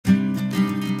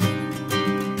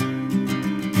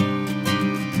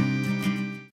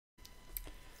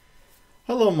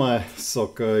Hello my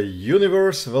soccer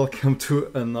universe, welcome to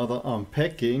another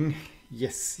unpacking.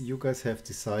 Yes, you guys have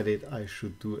decided I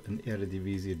should do an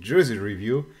Eredivisie jersey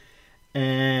review,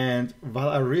 and while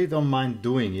I really don't mind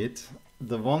doing it,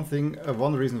 the one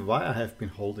reason why I have been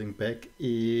holding back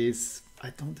is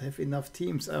I don't have enough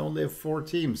teams. I only have 4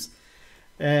 teams.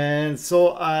 And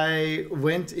so I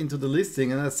went into the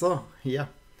listing and I saw, yeah,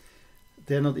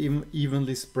 they're not even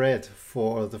evenly spread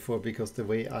for because the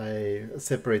way I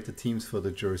separate the teams for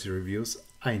the jersey reviews,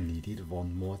 I needed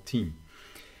one more team.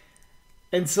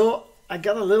 And so I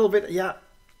got a little bit, yeah,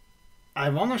 I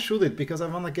want to shoot it because I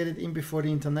want to get it in before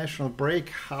the international break.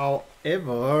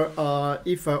 However,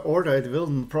 if I order it,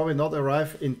 will probably not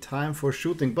arrive in time for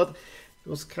shooting. But it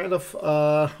was kind of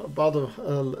about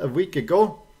a week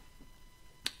ago.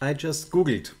 I just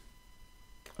Googled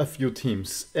a few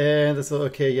teams and I said,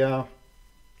 okay, yeah,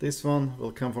 this one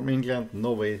will come from England.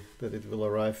 No way that it will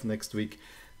arrive next week.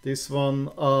 This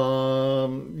one,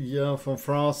 yeah, from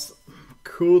France,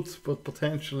 could, but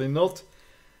potentially not.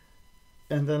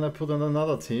 And then I put on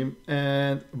another team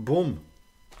and boom,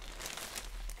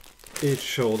 it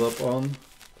showed up on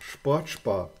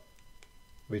Sportspar,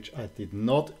 which I did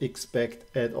not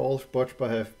expect at all. Sportspar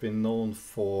have been known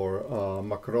for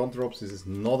Macron drops. This is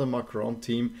not a Macron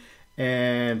team.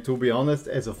 And to be honest,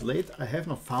 as of late, I have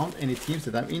not found any teams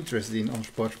that I'm interested in on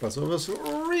Sportspar. So I was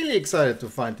really excited to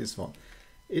find this one.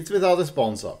 It's without a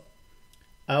sponsor.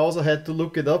 I also had to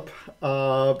look it up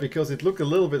because it looked a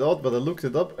little bit odd, but I looked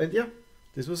it up and yeah,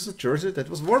 this was a jersey that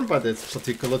was worn by that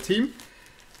particular team.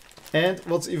 And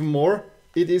what's even more,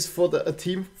 it is for a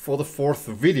team for the 4th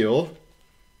video.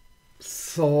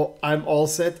 So I'm all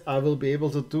set. I will be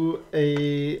able to do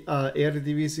a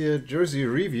Eredivisie jersey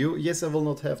review. Yes, I will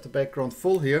not have the background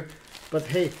full here, but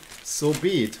hey, so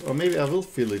be it. Or maybe I will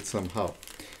fill it somehow.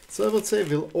 So I would say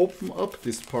we'll open up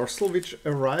this parcel, which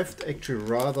arrived actually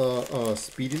rather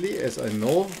speedily, as I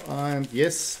know. And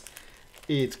yes,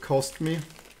 it cost me.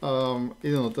 You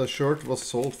know, the shirt was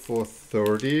sold for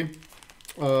 30.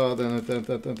 Then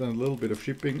a little bit of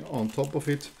shipping on top of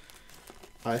it.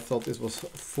 I thought this was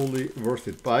fully worth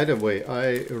it. By the way,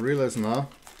 I realize now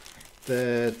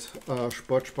that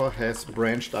Sportspar has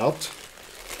branched out.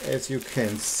 As you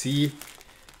can see,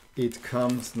 it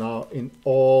comes now in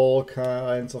all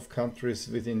kinds of countries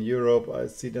within Europe. I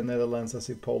see the Netherlands, I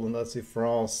see Poland, I see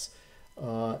France,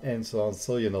 and so on.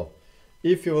 So, you know,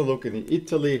 if you were looking in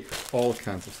Italy, all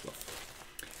kinds of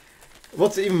stuff.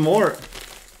 What's even more,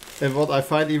 and what I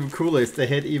find even cooler, is they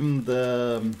had even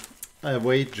the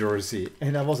away jersey,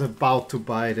 and I was about to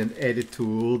buy it and add it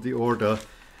to the order.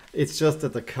 It's just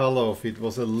that the color of it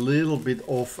was a little bit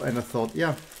off, and I thought,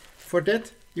 yeah, for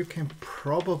that you can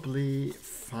probably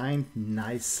find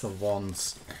nicer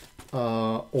ones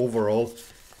overall,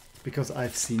 because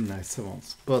I've seen nicer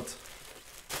ones. But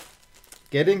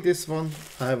getting this one,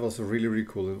 I was really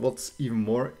cool. And what's even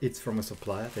more, it's from a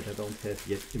supplier that I don't have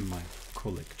yet in my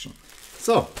collection.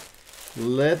 So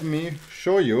let me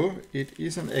show you. It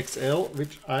is an XL,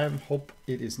 which I hope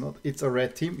it is not. It's a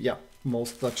red team. Yeah,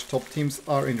 most Dutch top teams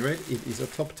are in red. It is a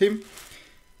top team.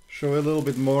 Show a little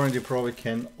bit more and you probably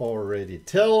can already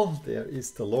tell. There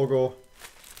is the logo.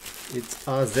 It's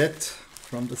AZ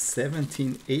from the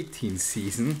 17-18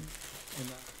 season.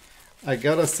 I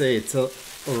gotta say, it's a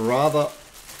rather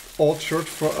odd shirt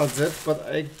for AZ, but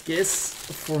I guess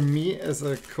for me as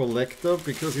a collector,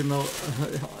 because you know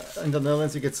in the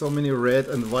Netherlands you get so many red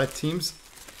and white teams,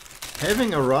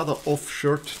 having a rather off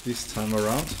shirt this time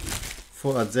around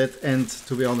for AZ, and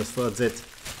to be honest, for AZ,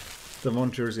 the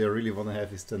one jersey I really want to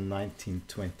have is the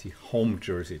 1920 home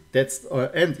jersey. That's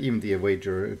and even the away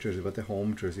jersey, but the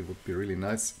home jersey would be really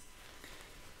nice.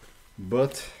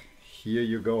 But here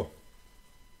you go.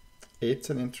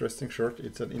 It's an interesting shirt.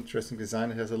 It's an interesting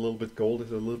design. It has a little bit gold. It's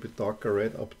a little bit darker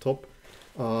red up top.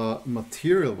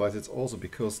 Material wise, it's also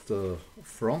because the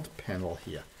front panel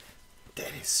here,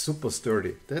 that is super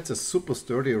sturdy. That's a super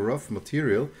sturdy rough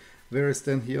material. Whereas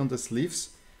then here on the sleeves,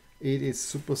 it is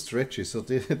super stretchy. So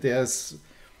there's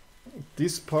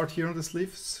this part here on the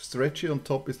sleeve, stretchy. On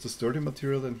top is the sturdy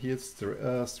material, and here it's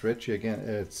stretchy again.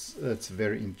 It's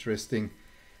very interesting.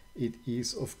 It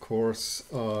is of course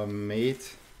made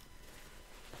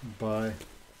by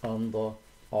Under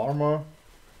Armour.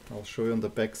 I'll show you on the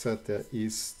back side. There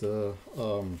is the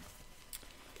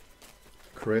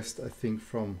crest, I think,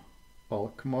 from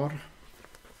Alkmaar.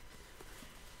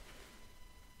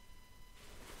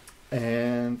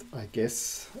 And I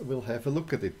guess we'll have a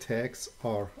look at it. Tags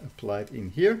are applied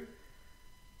in here,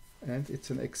 and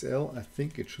it's an XL. I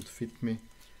think it should fit me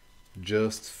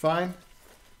just fine.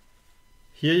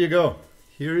 Here you go.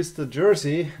 Here is the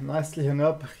jersey, nicely hung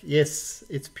up. Yes,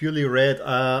 it's purely red.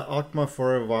 Alkmaar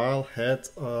for a while had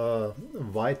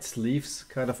white sleeves,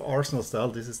 kind of Arsenal style.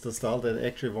 This is the style that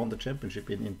actually won the championship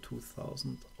in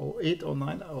 2008 or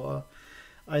 9, or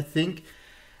I think.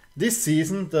 This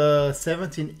season, the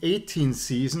 17-18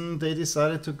 season, they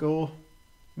decided to go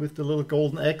with the little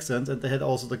golden accent, and they had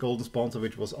also the golden sponsor,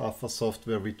 which was Alpha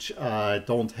Software, which I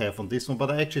don't have on this one,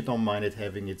 but I actually don't mind it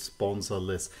having it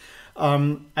sponsorless.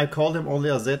 I call them only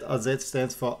AZ. AZ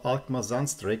stands for Alkmaar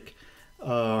Zandstreek,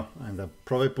 and I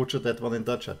probably butchered that one in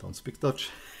Dutch. I don't speak Dutch,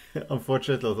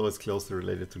 unfortunately, although it's closely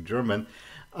related to German.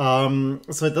 So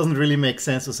it doesn't really make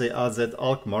sense to say AZ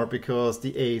Alkmaar, because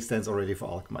the A stands already for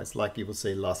Alkmaar. It's like you would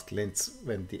say Lask Linz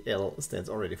when the L stands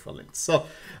already for Linz. So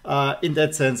in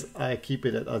that sense, I keep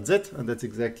it at AZ, and that's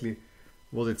exactly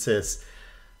what it says.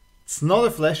 It's not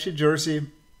a flashy jersey.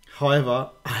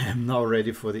 However, I am now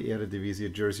ready for the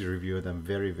Eredivisie jersey review, and I'm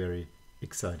very, very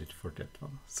excited for that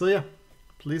one. So yeah,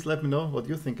 please let me know what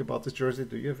you think about this jersey.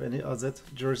 Do you have any AZ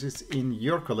jerseys in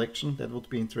your collection? That would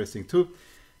be interesting too.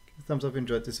 Give a thumbs up if you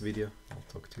enjoyed this video. I'll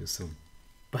talk to you soon.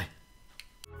 Bye.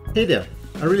 Hey there,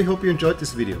 I really hope you enjoyed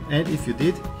this video, and if you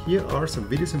did, here are some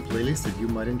videos and playlists that you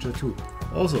might enjoy too.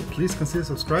 Also, please consider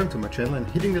subscribing to my channel and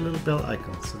hitting the little bell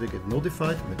icon so that you get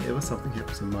notified whenever something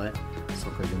happens in my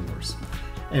soccer universe.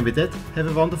 And with that, have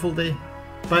a wonderful day.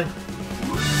 Bye.